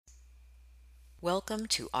Welcome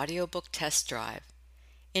to Audiobook Test Drive.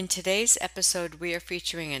 In today's episode, we are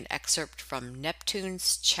featuring an excerpt from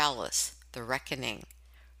Neptune's Chalice, The Reckoning,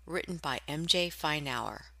 written by M.J.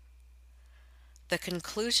 Feinauer. The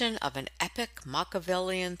conclusion of an epic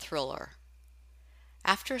Machiavellian thriller.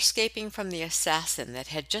 After escaping from the assassin that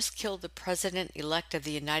had just killed the President-elect of the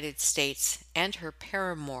United States and her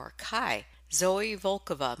paramour, Kai, Zoe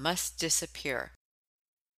Volkova must disappear.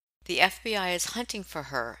 The FBI is hunting for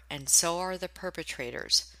her, and so are the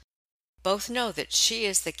perpetrators. Both know that she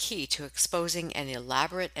is the key to exposing an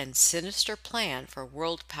elaborate and sinister plan for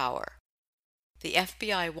world power. The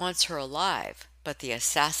FBI wants her alive, but the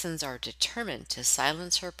assassins are determined to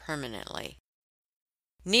silence her permanently.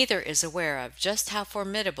 Neither is aware of just how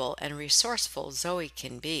formidable and resourceful Zoe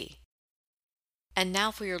can be. And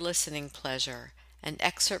now for your listening pleasure, an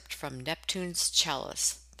excerpt from Neptune's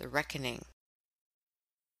Chalice, The Reckoning.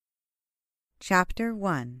 Chapter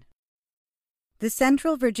 1. The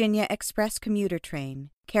Central Virginia Express commuter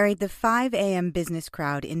train carried the 5 a.m. business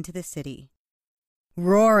crowd into the city.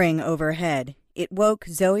 Roaring overhead, it woke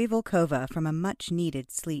Zoe Volkova from a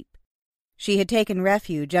much-needed sleep. She had taken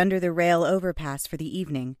refuge under the rail overpass for the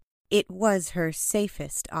evening. It was her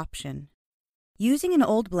safest option. Using an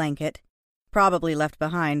old blanket, probably left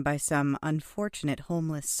behind by some unfortunate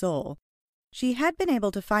homeless soul, she had been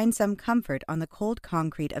able to find some comfort on the cold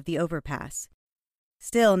concrete of the overpass.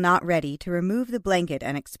 Still not ready to remove the blanket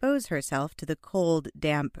and expose herself to the cold,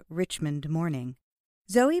 damp Richmond morning,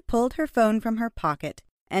 Zoe pulled her phone from her pocket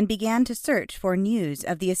and began to search for news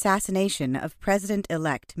of the assassination of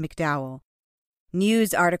President-elect McDowell.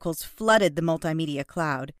 News articles flooded the multimedia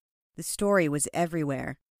cloud. The story was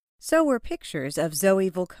everywhere. So were pictures of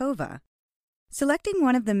Zoe Volkova. Selecting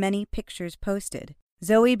one of the many pictures posted,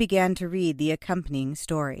 Zoe began to read the accompanying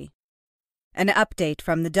story. An update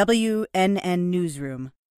from the WNN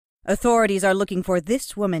newsroom. Authorities are looking for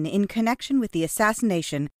this woman in connection with the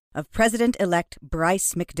assassination of President-elect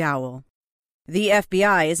Bryce McDowell. The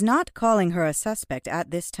FBI is not calling her a suspect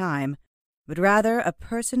at this time, but rather a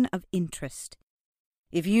person of interest.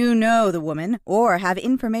 If you know the woman or have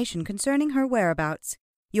information concerning her whereabouts,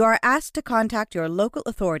 you are asked to contact your local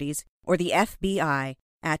authorities or the FBI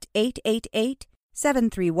at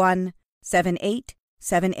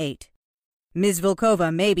 888-731-7878. Ms.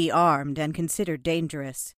 Volkova may be armed and considered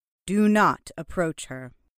dangerous. Do not approach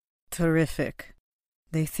her. Terrific.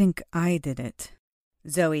 They think I did it,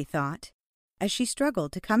 Zoe thought. As she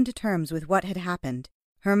struggled to come to terms with what had happened,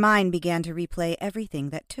 her mind began to replay everything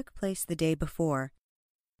that took place the day before.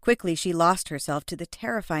 Quickly she lost herself to the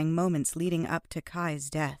terrifying moments leading up to Kai's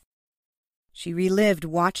death. She relived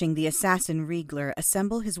watching the assassin Riegler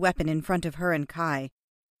assemble his weapon in front of her and Kai,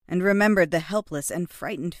 and remembered the helpless and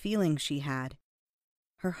frightened feeling she had.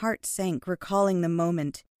 Her heart sank recalling the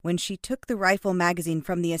moment when she took the rifle magazine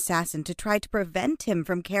from the assassin to try to prevent him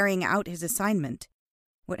from carrying out his assignment.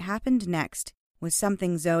 What happened next was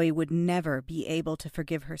something Zoe would never be able to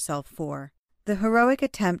forgive herself for. The heroic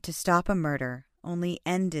attempt to stop a murder only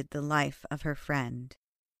ended the life of her friend.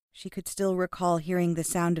 She could still recall hearing the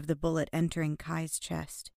sound of the bullet entering Kai's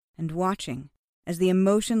chest and watching as the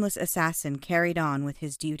emotionless assassin carried on with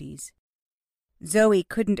his duties. Zoe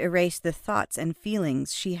couldn't erase the thoughts and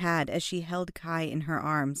feelings she had as she held Kai in her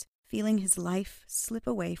arms, feeling his life slip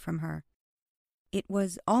away from her. It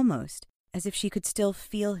was almost as if she could still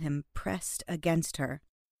feel him pressed against her.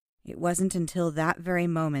 It wasn't until that very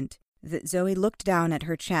moment that Zoe looked down at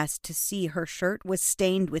her chest to see her shirt was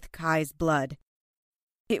stained with Kai's blood.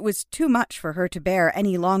 It was too much for her to bear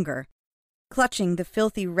any longer. Clutching the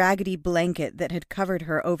filthy, raggedy blanket that had covered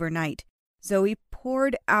her overnight, Zoe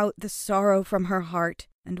poured out the sorrow from her heart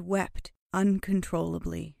and wept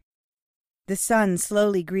uncontrollably. The sun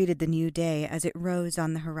slowly greeted the new day as it rose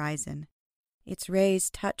on the horizon. Its rays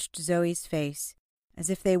touched Zoe's face, as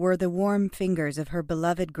if they were the warm fingers of her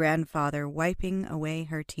beloved grandfather wiping away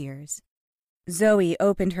her tears. Zoe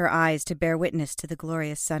opened her eyes to bear witness to the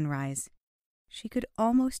glorious sunrise. She could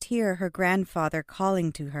almost hear her grandfather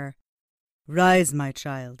calling to her. Rise, my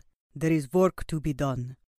child. There is work to be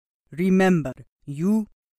done. Remember, you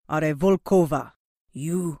are a Volkova.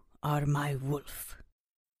 You are my wolf.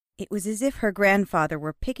 It was as if her grandfather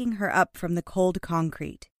were picking her up from the cold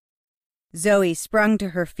concrete. Zoe sprung to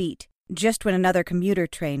her feet just when another commuter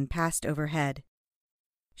train passed overhead.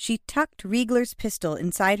 She tucked Riegler's pistol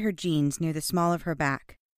inside her jeans near the small of her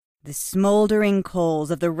back. The smoldering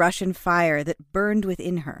coals of the Russian fire that burned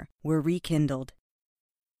within her were rekindled.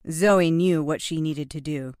 Zoe knew what she needed to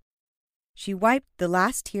do. She wiped the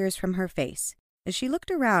last tears from her face as she looked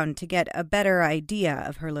around to get a better idea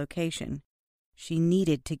of her location. She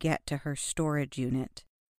needed to get to her storage unit.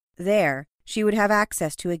 There, She would have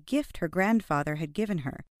access to a gift her grandfather had given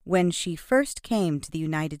her when she first came to the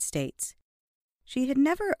United States. She had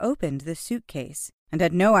never opened the suitcase and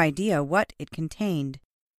had no idea what it contained.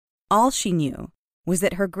 All she knew was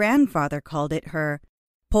that her grandfather called it her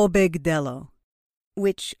pobegdello,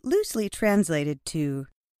 which loosely translated to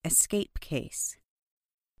escape case.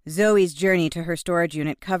 Zoe's journey to her storage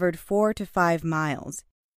unit covered 4 to 5 miles.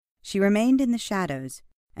 She remained in the shadows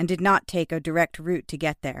and did not take a direct route to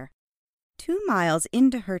get there. 2 miles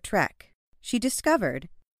into her trek, she discovered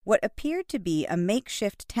what appeared to be a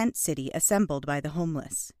makeshift tent city assembled by the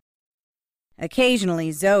homeless.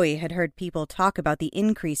 Occasionally, Zoe had heard people talk about the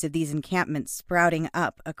increase of these encampments sprouting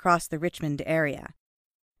up across the Richmond area.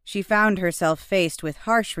 She found herself faced with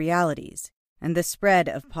harsh realities and the spread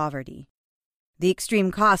of poverty. The extreme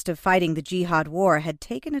cost of fighting the jihad war had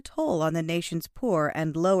taken a toll on the nation's poor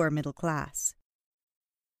and lower middle class.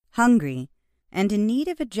 Hungry, and in need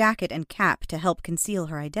of a jacket and cap to help conceal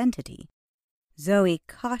her identity, Zoe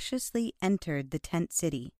cautiously entered the tent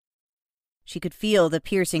city. She could feel the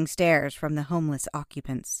piercing stares from the homeless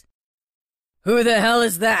occupants. "Who the hell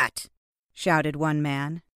is that?" shouted one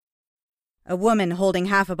man. A woman holding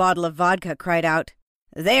half a bottle of vodka cried out,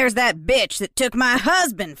 "There's that bitch that took my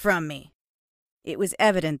husband from me!" It was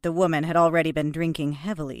evident the woman had already been drinking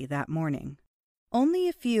heavily that morning. Only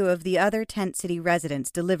a few of the other tent city residents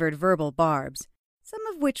delivered verbal barbs, some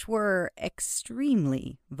of which were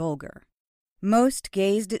extremely vulgar. Most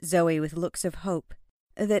gazed at Zoe with looks of hope,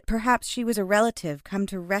 that perhaps she was a relative come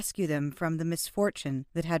to rescue them from the misfortune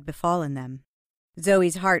that had befallen them.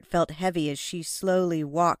 Zoe's heart felt heavy as she slowly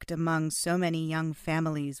walked among so many young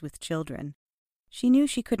families with children. She knew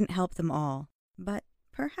she couldn't help them all, but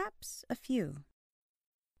perhaps a few.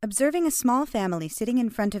 Observing a small family sitting in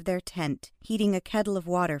front of their tent, heating a kettle of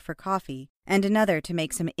water for coffee, and another to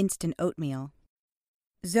make some instant oatmeal,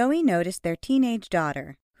 Zoe noticed their teenage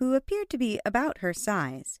daughter, who appeared to be about her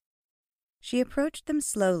size. She approached them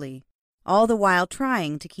slowly, all the while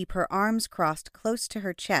trying to keep her arms crossed close to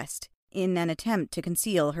her chest in an attempt to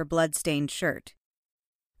conceal her blood-stained shirt.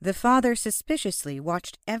 The father suspiciously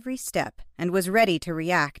watched every step and was ready to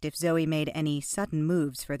react if Zoe made any sudden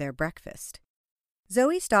moves for their breakfast.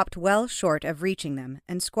 Zoe stopped well short of reaching them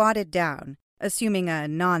and squatted down, assuming a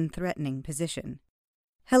non-threatening position.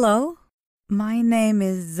 "Hello, my name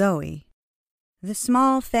is Zoe." The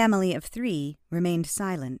small family of 3 remained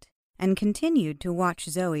silent and continued to watch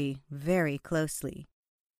Zoe very closely.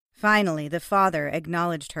 Finally, the father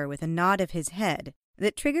acknowledged her with a nod of his head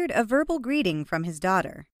that triggered a verbal greeting from his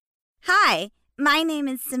daughter. "Hi, my name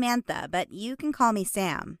is Samantha, but you can call me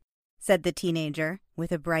Sam," said the teenager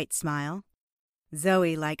with a bright smile.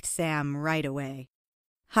 Zoe liked Sam right away.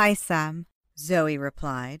 "Hi, Sam," Zoe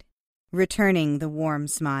replied, returning the warm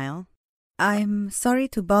smile. "I'm sorry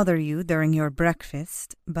to bother you during your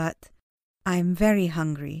breakfast, but I'm very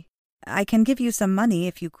hungry. I can give you some money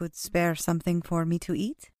if you could spare something for me to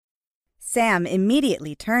eat." Sam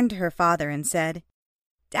immediately turned to her father and said,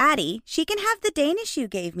 "Daddy, she can have the Danish you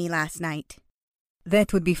gave me last night."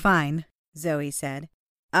 "That would be fine," Zoe said.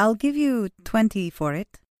 "I'll give you 20 for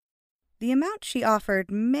it." The amount she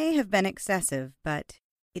offered may have been excessive, but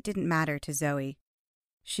it didn't matter to Zoe.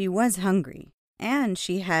 She was hungry, and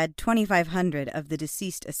she had 2,500 of the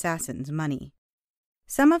deceased assassin's money.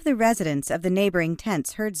 Some of the residents of the neighboring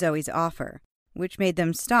tents heard Zoe's offer, which made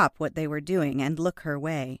them stop what they were doing and look her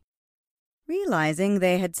way. Realizing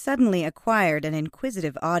they had suddenly acquired an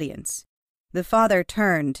inquisitive audience, the father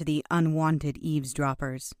turned to the unwanted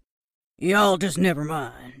eavesdroppers. "Y'all just never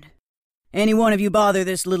mind. Any one of you bother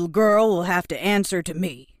this little girl will have to answer to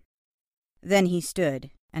me." Then he stood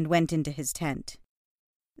and went into his tent.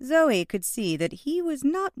 Zoe could see that he was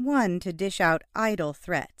not one to dish out idle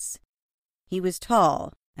threats. He was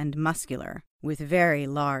tall and muscular, with very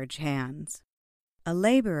large hands. A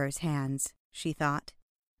laborer's hands, she thought.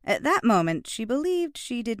 At that moment, she believed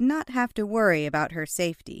she did not have to worry about her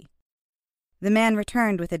safety. The man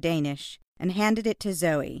returned with a Danish and handed it to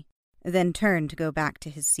Zoe, then turned to go back to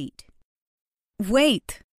his seat.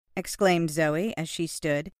 "Wait!" exclaimed Zoe as she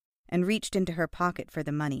stood and reached into her pocket for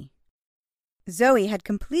the money. Zoe had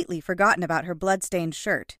completely forgotten about her blood-stained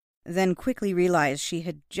shirt, then quickly realized she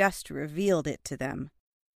had just revealed it to them.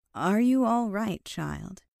 "Are you all right,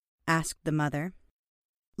 child?" asked the mother.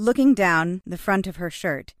 Looking down the front of her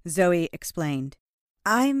shirt, Zoe explained,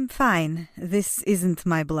 "I'm fine. This isn't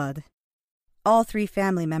my blood." All 3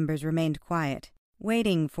 family members remained quiet,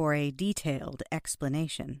 waiting for a detailed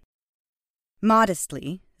explanation.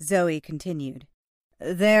 Modestly, Zoe continued,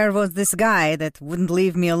 "There was this guy that wouldn't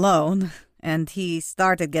leave me alone, and he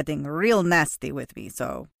started getting real nasty with me,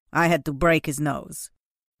 so I had to break his nose.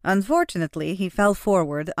 Unfortunately, he fell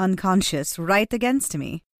forward, unconscious, right against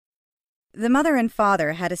me. The mother and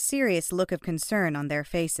father had a serious look of concern on their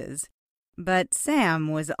faces, but Sam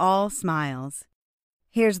was all smiles.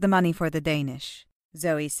 "Here's the money for the Danish,"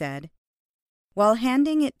 Zoe said. While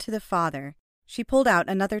handing it to the father, she pulled out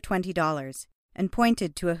another $20 and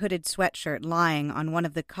pointed to a hooded sweatshirt lying on one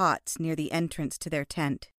of the cots near the entrance to their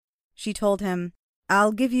tent. She told him,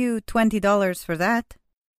 "I'll give you $20 for that."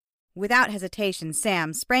 Without hesitation,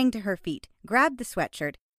 Sam sprang to her feet, grabbed the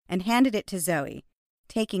sweatshirt, and handed it to Zoe,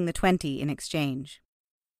 taking the 20 in exchange.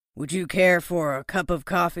 "Would you care for a cup of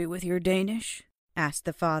coffee with your Danish?" asked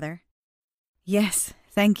the father. "Yes,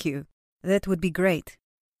 thank you. That would be great."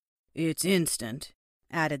 "It's instant,"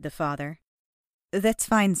 added the father. "That's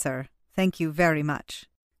fine, sir. Thank you very much,"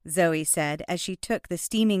 Zoe said as she took the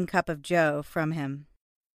steaming cup of joe from him.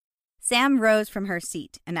 Sam rose from her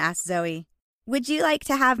seat and asked Zoe, "Would you like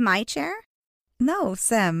to have my chair?" "No,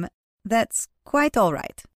 Sam, that's quite all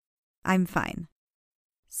right. I'm fine."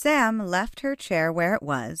 Sam left her chair where it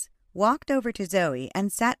was, walked over to Zoe,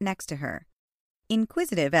 and sat next to her.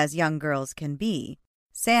 Inquisitive as young girls can be,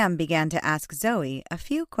 Sam began to ask Zoe a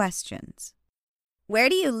few questions. "Where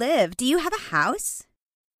do you live? Do you have a house?"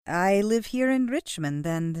 "I live here in Richmond,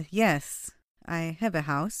 and yes, I have a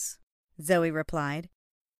house," Zoe replied.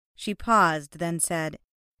 She paused, then said,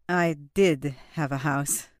 "I did have a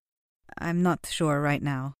house. I'm not sure right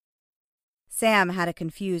now." Sam had a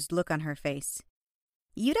confused look on her face.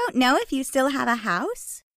 "You don't know if you still have a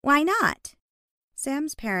house? Why not?"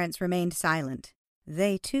 Sam's parents remained silent.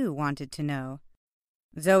 They, too, wanted to know.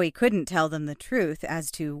 Zoe couldn't tell them the truth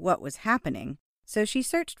as to what was happening, so she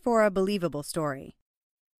searched for a believable story.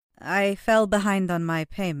 "I fell behind on my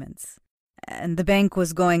payments, and the bank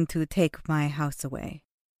was going to take my house away."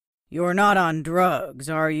 "You're not on drugs,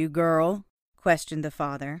 are you, girl?" questioned the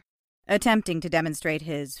father, attempting to demonstrate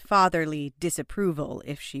his fatherly disapproval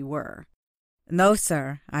if she were. "No,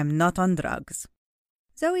 sir, I'm not on drugs."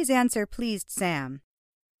 Zoe's answer pleased Sam.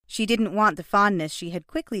 She didn't want the fondness she had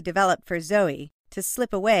quickly developed for Zoe to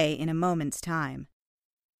slip away in a moment's time.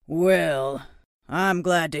 "Well, I'm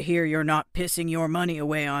glad to hear you're not pissing your money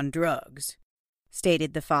away on drugs,"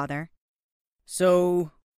 stated the father.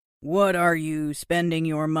 "So, what are you spending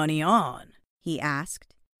your money on?" he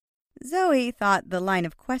asked. Zoe thought the line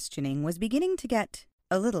of questioning was beginning to get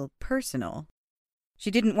a little personal.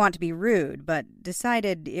 She didn't want to be rude, but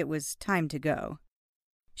decided it was time to go.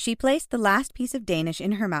 She placed the last piece of Danish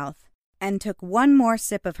in her mouth and took one more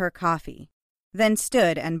sip of her coffee, then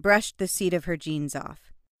stood and brushed the seat of her jeans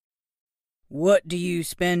off. "What do you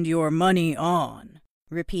spend your money on?"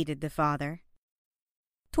 repeated the father.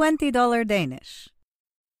 $20 Danish.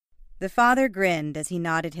 The father grinned as he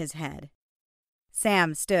nodded his head.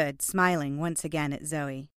 Sam stood, smiling once again at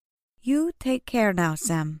Zoe. "You take care now,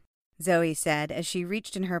 Sam," Zoe said as she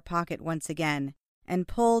reached in her pocket once again and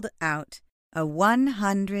pulled out a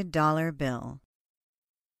 $100 bill.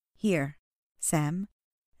 "Here, Sam,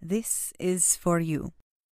 this is for you."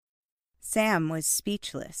 Sam was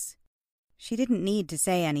speechless. She didn't need to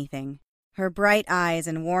say anything. Her bright eyes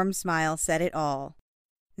and warm smile said it all.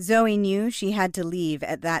 Zoe knew she had to leave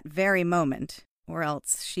at that very moment, or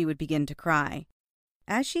else she would begin to cry.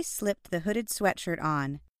 As she slipped the hooded sweatshirt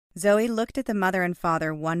on, Zoe looked at the mother and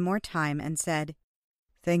father one more time and said,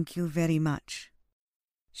 "Thank you very much."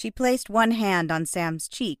 She placed one hand on Sam's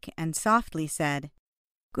cheek and softly said,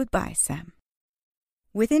 "Goodbye, Sam."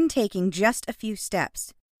 Within taking just a few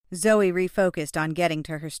steps, Zoe refocused on getting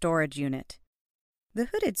to her storage unit. The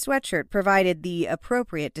hooded sweatshirt provided the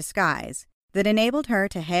appropriate disguise that enabled her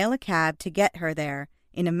to hail a cab to get her there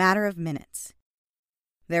in a matter of minutes.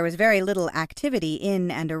 There was very little activity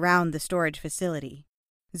in and around the storage facility.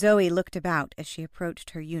 Zoe looked about as she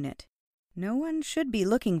approached her unit. No one should be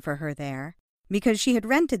looking for her there, because she had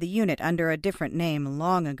rented the unit under a different name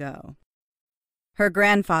long ago. Her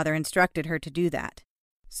grandfather instructed her to do that,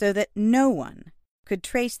 so that no one could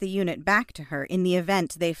trace the unit back to her in the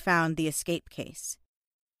event they found the escape case.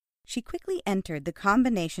 She quickly entered the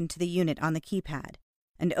combination to the unit on the keypad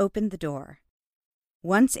and opened the door.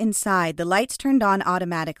 Once inside, the lights turned on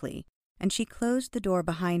automatically, and she closed the door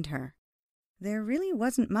behind her. There really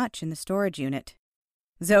wasn't much in the storage unit.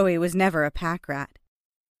 Zoe was never a pack rat.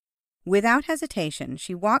 Without hesitation,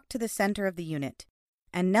 she walked to the center of the unit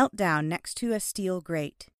and knelt down next to a steel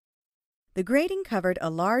grate. The grating covered a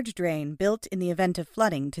large drain built in the event of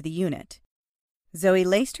flooding to the unit. Zoe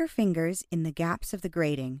laced her fingers in the gaps of the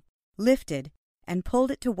grating, lifted, and pulled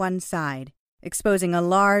it to one side, exposing a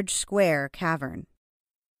large square cavern.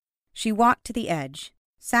 She walked to the edge,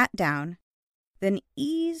 sat down, then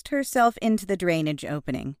eased herself into the drainage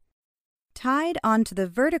opening. Tied onto the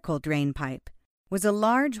vertical drain pipe was a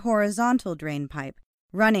large horizontal drain pipe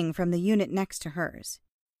running from the unit next to hers.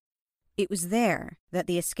 It was there that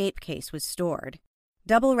the escape case was stored,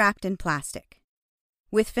 double-wrapped in plastic.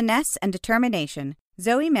 With finesse and determination,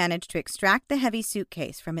 Zoe managed to extract the heavy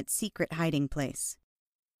suitcase from its secret hiding place.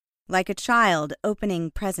 Like a child opening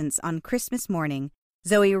presents on Christmas morning,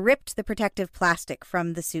 Zoe ripped the protective plastic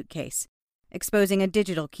from the suitcase, exposing a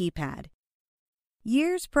digital keypad.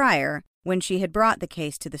 Years prior, when she had brought the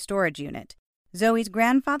case to the storage unit, Zoe's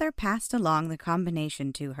grandfather passed along the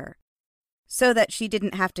combination to her, so that she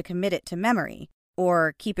didn't have to commit it to memory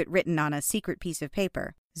or keep it written on a secret piece of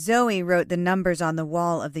paper. Zoe wrote the numbers on the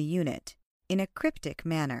wall of the unit in a cryptic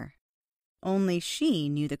manner. Only she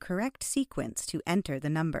knew the correct sequence to enter the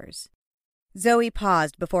numbers. Zoe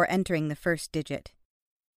paused before entering the first digit.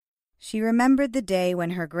 She remembered the day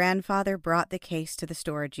when her grandfather brought the case to the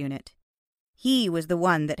storage unit. He was the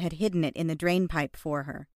one that had hidden it in the drain pipe for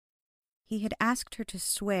her. He had asked her to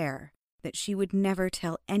swear that she would never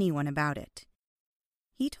tell anyone about it.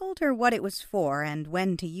 He told her what it was for and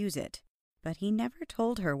when to use it, but he never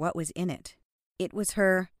told her what was in it. It was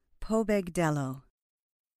her Pobegdello.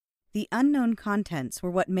 The unknown contents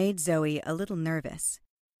were what made Zoe a little nervous.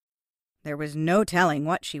 There was no telling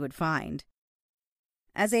what she would find.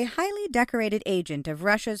 As a highly decorated agent of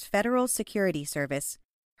Russia's Federal Security Service,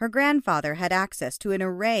 her grandfather had access to an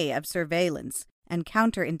array of surveillance and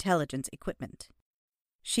counterintelligence equipment.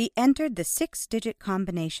 She entered the 6-digit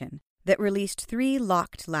combination that released 3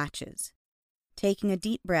 locked latches. Taking a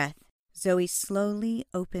deep breath, Zoe slowly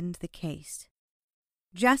opened the case.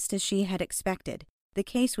 Just as she had expected, the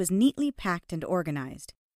case was neatly packed and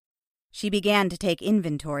organized. She began to take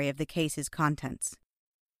inventory of the case's contents.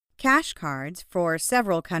 Cash cards for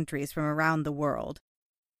several countries from around the world.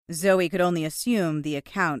 Zoe could only assume the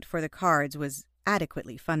account for the cards was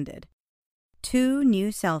adequately funded. 2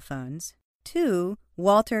 new cell phones, 2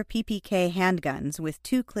 Walter PPK handguns with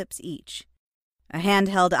 2 clips each, a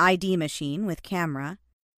handheld ID machine with camera,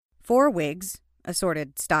 4 wigs,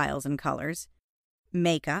 assorted styles and colors,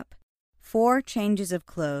 makeup, 4 changes of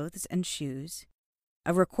clothes and shoes,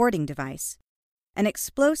 a recording device, an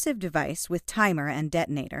explosive device with timer and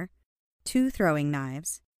detonator, 2 throwing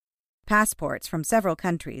knives, passports from several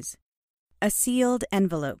countries, a sealed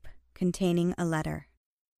envelope containing a letter.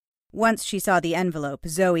 Once she saw the envelope,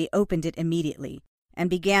 Zoe opened it immediately and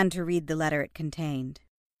began to read the letter it contained.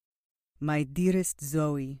 My dearest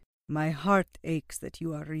Zoe, my heart aches that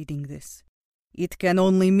you are reading this. It can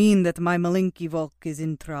only mean that my Malinky Volk is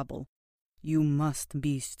in trouble. You must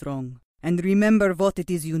be strong, and remember what it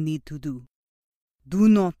is you need to do. Do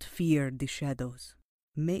not fear the shadows.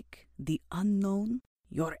 Make the unknown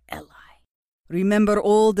your ally. Remember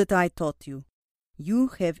all that I taught you. You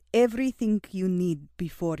have everything you need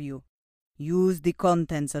before you. Use the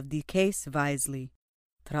contents of the case wisely.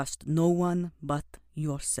 Trust no one but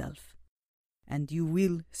yourself. And you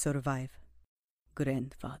will survive,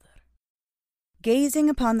 grandfather. Gazing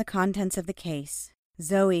upon the contents of the case,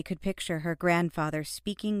 Zoe could picture her grandfather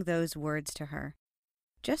speaking those words to her.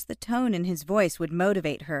 Just the tone in his voice would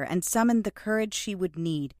motivate her and summon the courage she would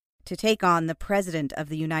need to take on the President of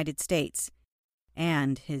the United States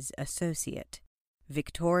and his associate,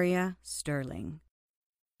 Victoria Sterling.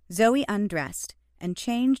 Zoe undressed and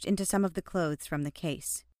changed into some of the clothes from the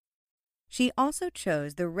case. She also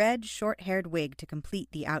chose the red short-haired wig to complete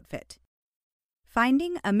the outfit.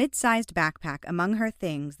 Finding a mid-sized backpack among her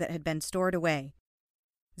things that had been stored away,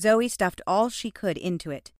 Zoe stuffed all she could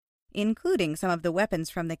into it, including some of the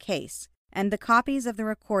weapons from the case and the copies of the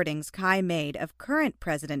recordings Kai made of current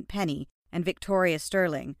President Penny and Victoria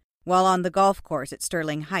Sterling while on the golf course at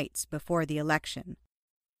Sterling Heights before the election.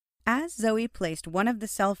 As Zoe placed one of the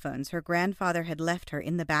cell phones her grandfather had left her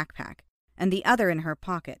in the backpack and the other in her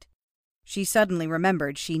pocket, she suddenly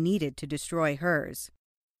remembered she needed to destroy hers.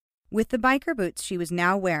 With the biker boots she was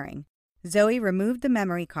now wearing, Zoe removed the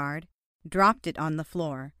memory card, dropped it on the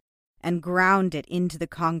floor, and ground it into the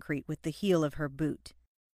concrete with the heel of her boot.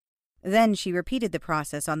 Then she repeated the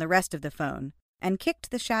process on the rest of the phone and kicked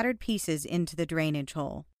the shattered pieces into the drainage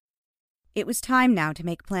hole. It was time now to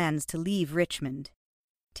make plans to leave Richmond.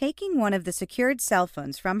 Taking one of the secured cell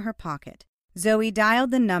phones from her pocket, Zoe dialed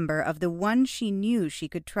the number of the one she knew she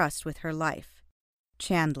could trust with her life,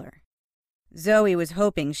 Chandler. Zoe was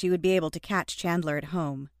hoping she would be able to catch Chandler at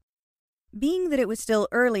home. Being that it was still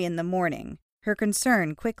early in the morning, her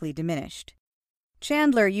concern quickly diminished.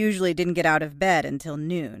 Chandler usually didn't get out of bed until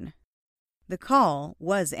noon. The call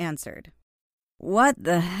was answered. "What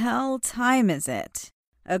the hell time is it?"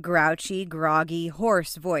 a grouchy, groggy,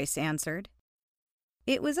 hoarse voice answered.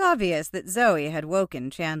 It was obvious that Zoe had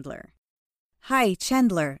woken Chandler. Hi,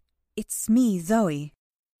 Chandler. It's me, Zoe.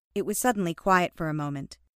 It was suddenly quiet for a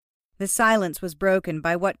moment. The silence was broken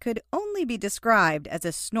by what could only be described as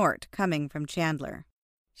a snort coming from Chandler.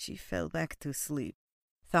 She fell back to sleep,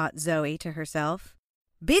 thought Zoe to herself.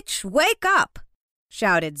 Bitch, wake up!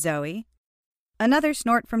 Shouted Zoe. Another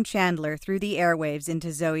snort from Chandler threw the airwaves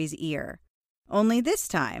into Zoe's ear. Only this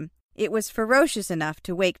time, it was ferocious enough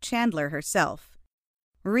to wake Chandler herself.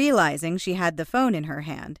 Realizing she had the phone in her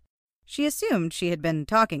hand, she assumed she had been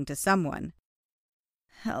talking to someone.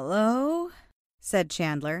 Hello? Said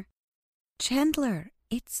Chandler. Chandler,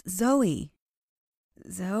 it's Zoe.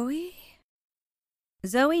 Zoe?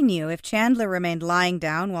 Zoe knew if Chandler remained lying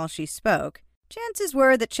down while she spoke, chances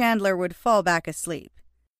were that Chandler would fall back asleep.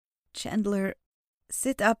 Chandler,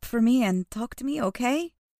 sit up for me and talk to me,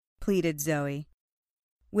 okay? Pleaded Zoe.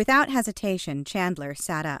 Without hesitation, Chandler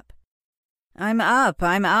sat up. I'm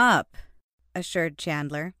up, assured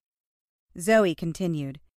Chandler. Zoe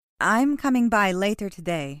continued. I'm coming by later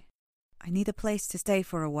today. I need a place to stay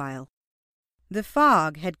for a while. The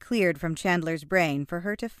fog had cleared from Chandler's brain for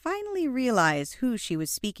her to finally realize who she was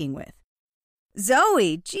speaking with.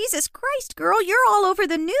 Zoe, Jesus Christ, girl, you're all over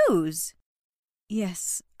the news.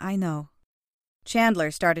 Yes, I know.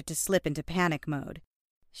 Chandler started to slip into panic mode.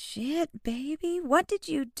 Shit, baby, what did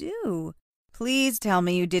you do? Please tell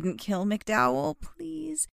me you didn't kill McDowell.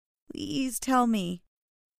 Please, please tell me.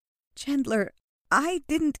 Chandler, I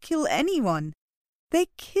didn't kill anyone. They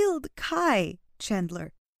killed Kai,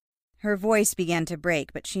 Chandler. Her voice began to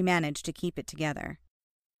break, but she managed to keep it together.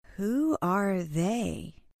 Who are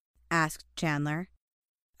they? Asked Chandler.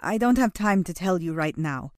 I don't have time to tell you right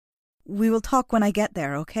now. We will talk when I get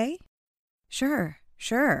there, okay? Sure,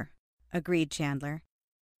 agreed Chandler.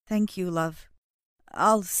 Thank you, love.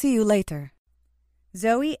 I'll see you later.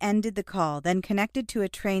 Zoe ended the call, then connected to a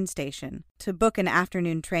train station to book an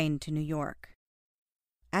afternoon train to New York.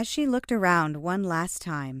 As she looked around one last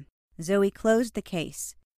time, Zoe closed the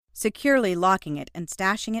case, securely locking it and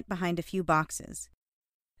stashing it behind a few boxes.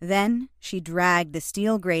 Then she dragged the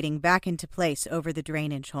steel grating back into place over the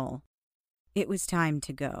drainage hole. It was time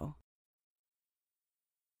to go.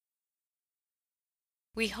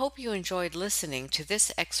 We hope you enjoyed listening to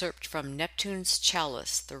this excerpt from Neptune's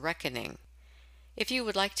Chalice, The Reckoning. If you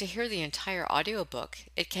would like to hear the entire audiobook,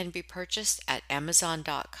 it can be purchased at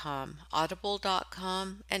Amazon.com,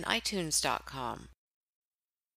 Audible.com, and iTunes.com.